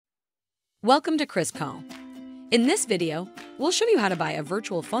Welcome to KrispCall. In this video, we'll show you how to buy a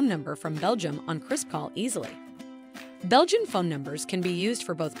virtual phone number from Belgium on KrispCall easily. Belgian phone numbers can be used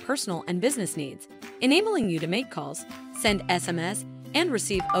for both personal and business needs, enabling you to make calls, send SMS, and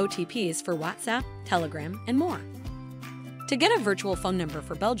receive OTPs for WhatsApp, Telegram, and more. To get a virtual phone number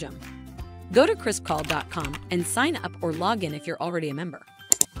for Belgium, go to krispcall.com and sign up or log in if you're already a member.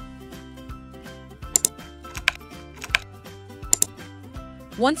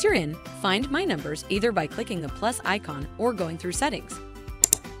 Once you're in, find My Numbers either by clicking the plus icon or going through Settings.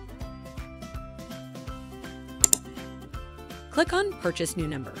 Click on Purchase New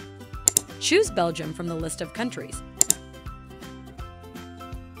Number. Choose Belgium from the list of countries.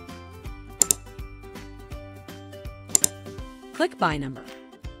 Click Buy Number.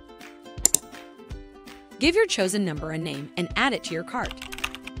 Give your chosen number a name and add it to your cart.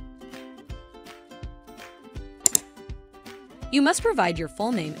 You must provide your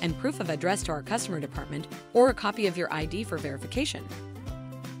full name and proof of address to our customer department or a copy of your ID for verification.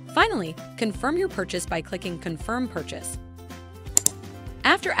 Finally, confirm your purchase by clicking Confirm Purchase.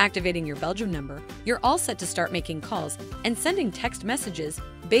 After activating your Belgium number, you're all set to start making calls and sending text messages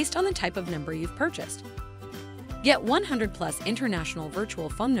based on the type of number you've purchased. Get 100+ international virtual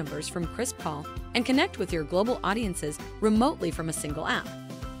phone numbers from KrispCall and connect with your global audiences remotely from a single app.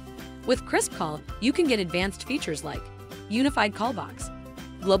 With KrispCall, you can get advanced features like Unified Callbox,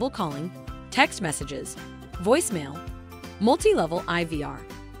 global calling, text messages, voicemail, multi-level IVR,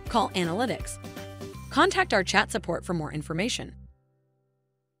 call analytics. Contact our chat support for more information.